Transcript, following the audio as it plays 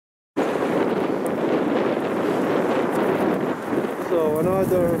So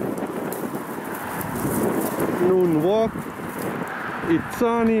another noon walk. It's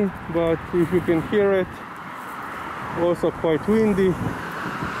sunny, but if you can hear it, also quite windy.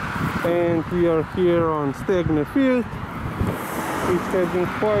 And we are here on Stegne Field. It has been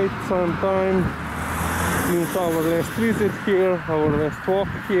quite some time since our last visit here, our last walk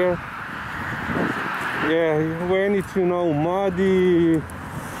here. Yeah, when it's, you know, muddy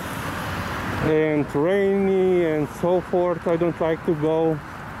and rainy and so forth, I don't like to go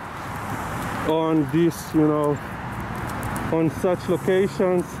on this, you know, on such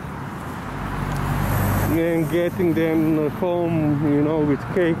locations, and getting them home, you know, with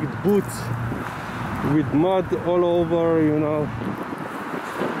caked boots, with mud all over, you know,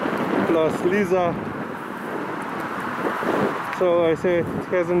 plus Liza. So I said it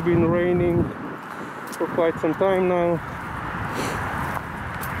hasn't been raining for quite some time now,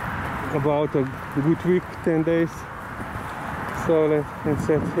 about a good week, 10 days. So I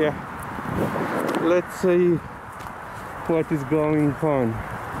said, yeah, let's see what is going on.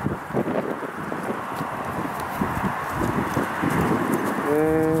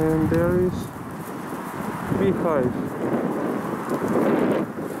 And there is beehive.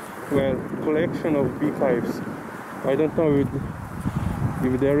 Well, collection of beehives. I don't know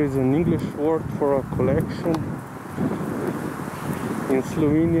if there is an English word for a collection. In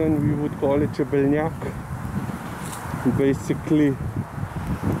Slovenian we would call it čebelnjak. Basically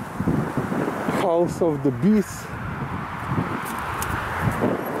house of the bees.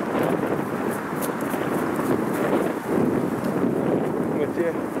 But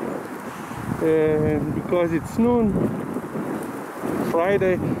yeah, and because it's noon,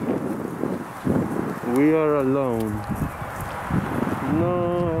 Friday, we are alone.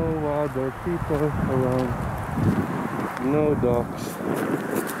 No other people around, no dogs.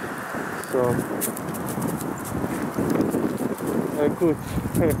 So I could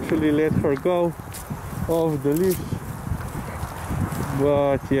actually let her go off the leash,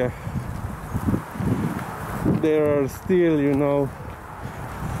 but yeah, there are still, you know,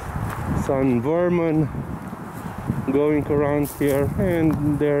 some vermin going around here,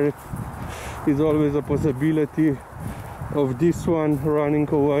 and there is always a possibility of this one running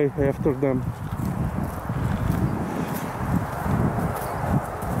away after them.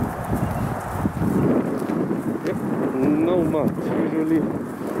 Yep, no mud. Usually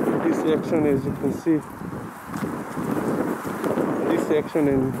this section, as you can see, this section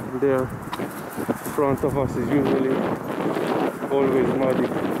in there in front of us is usually always muddy,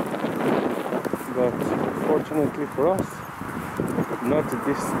 but fortunately for us, not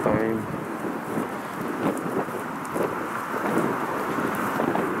this time.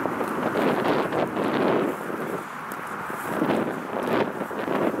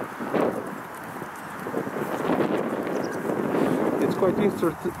 Quite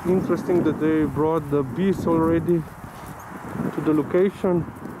interesting that they brought the bees already to the location,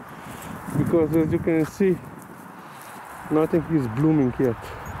 because as you can see, nothing is blooming yet.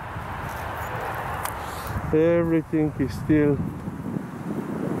 Everything is still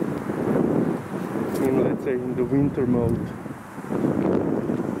in, let's say, in the winter mode.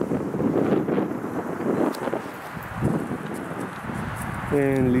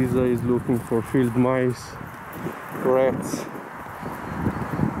 And Liza is looking for field mice, rats,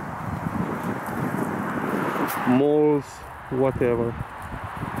 moles, whatever.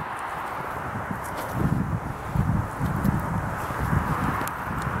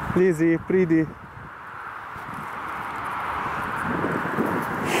 Lizzie, pretty.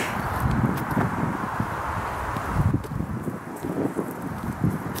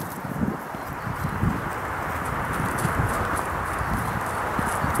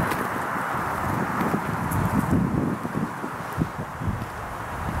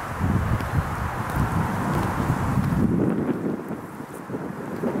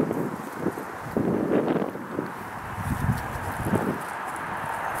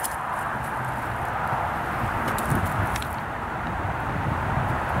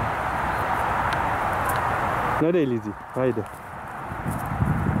 Nereye Lizzie? Haydi.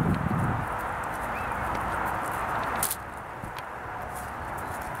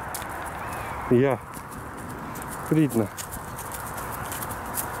 Ja. Видно.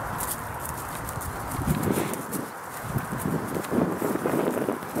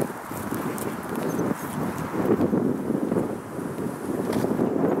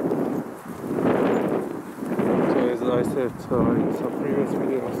 So as I said in some previous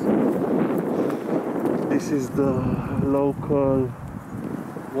videos, this is the local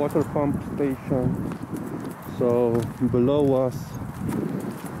water pump station. So below us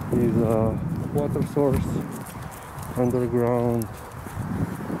is a water source underground.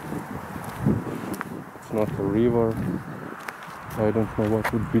 It's not a river. I don't know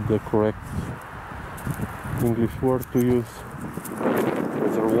what would be the correct English word to use.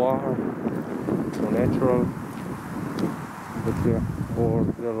 Reservoir or natural, but yeah, or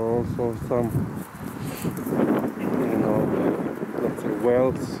there are also some, you know, let's say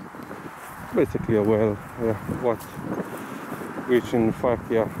wells, basically a well, which in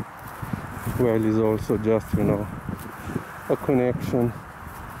fact, yeah, well is also just, you know, a connection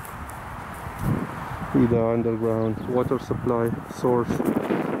with the underground water supply source.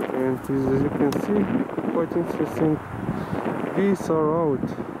 And as you can see, quite interesting, bees are out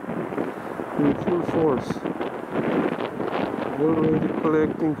in full force, already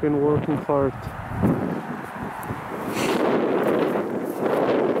collecting and working hard.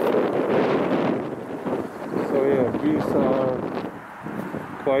 So yeah, bees are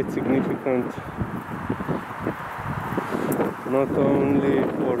quite significant, not only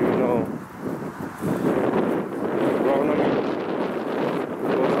for, you know, agronomy,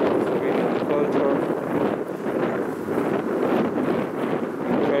 but also for Slovenian culture.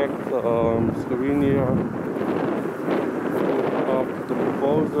 In fact, Slovenia took up the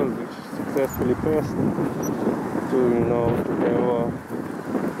proposal, which successfully passed, to, you know, to have a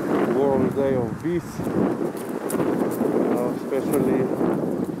World Day of Bees, especially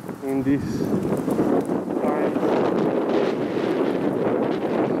in this time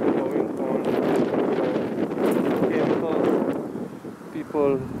going on chemicals.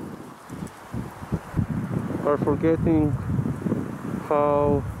 People are forgetting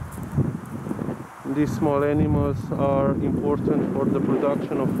how these small animals are important for the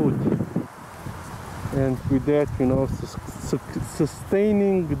production of food, and with that, you know,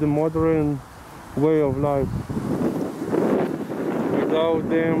 sustaining the modern way of life. Without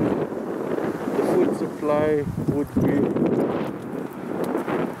them, the food supply would be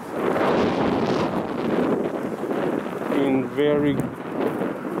in very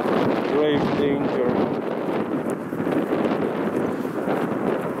grave danger.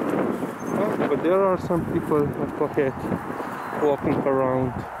 But there are some people up ahead walking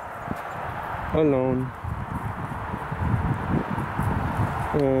around alone,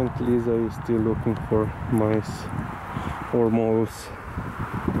 and Liza is still looking for mice or moles.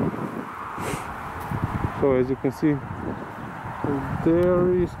 So as you can see,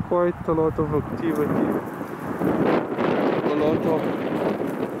 there is quite a lot of activity, a lot of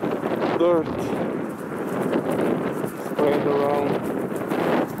dirt spread around,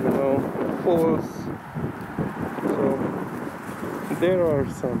 you know, holes. So there are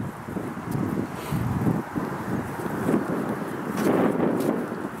some.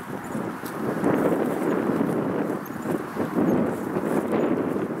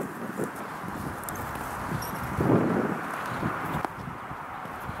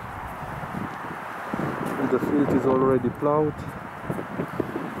 The field is already plowed.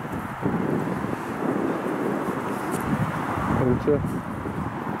 And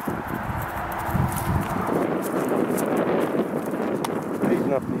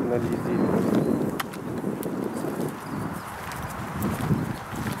Plina Lizzy.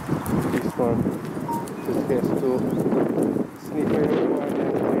 This one just has to sniff everyone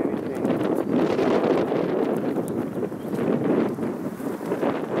and anything.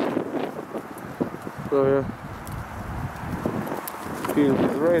 So yeah, field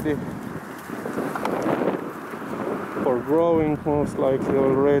is ready for growing, most likely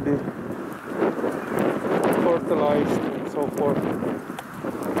already fertilized and so forth.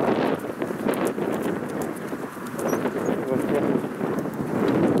 But yeah,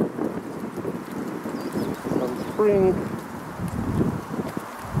 some spring,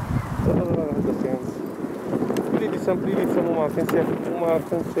 the fence. Plili sam,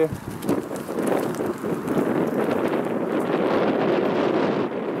 umaknem se.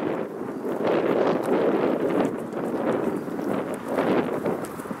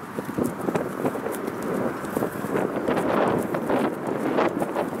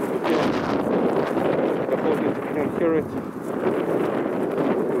 Hear it.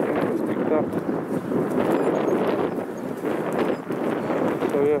 Sticked up.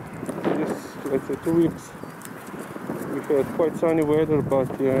 So yeah, this, let's say 2 weeks we had quite sunny weather, but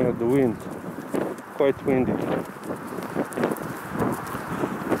yeah, the wind quite windy.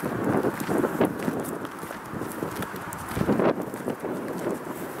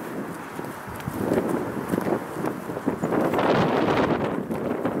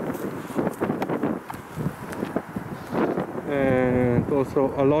 And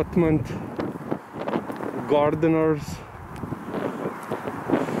also allotment gardeners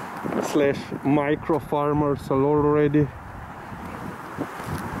slash micro farmers are already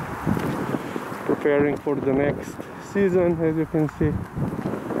preparing for the next season, as you can see.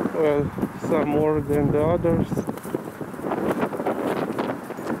 Well, some more than the others.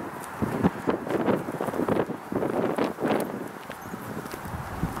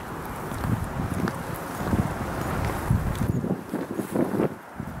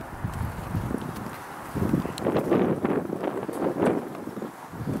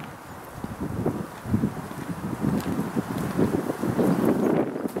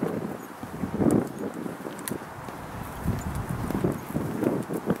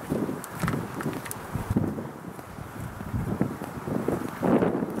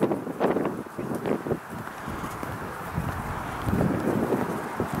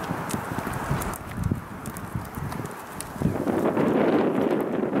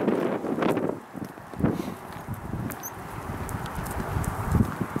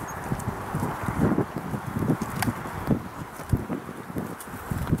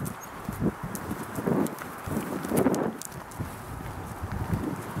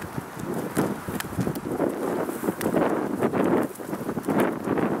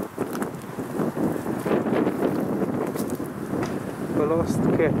 Lost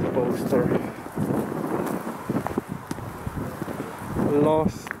cat poster.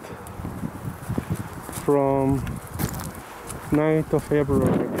 Lost from 9th of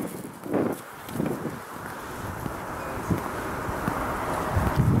February.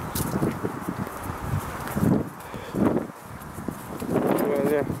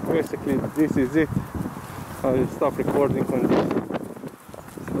 Well, yeah, basically this is it. I'll stop recording on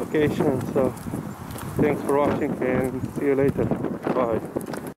this location. So thanks for watching and see you later. Bye.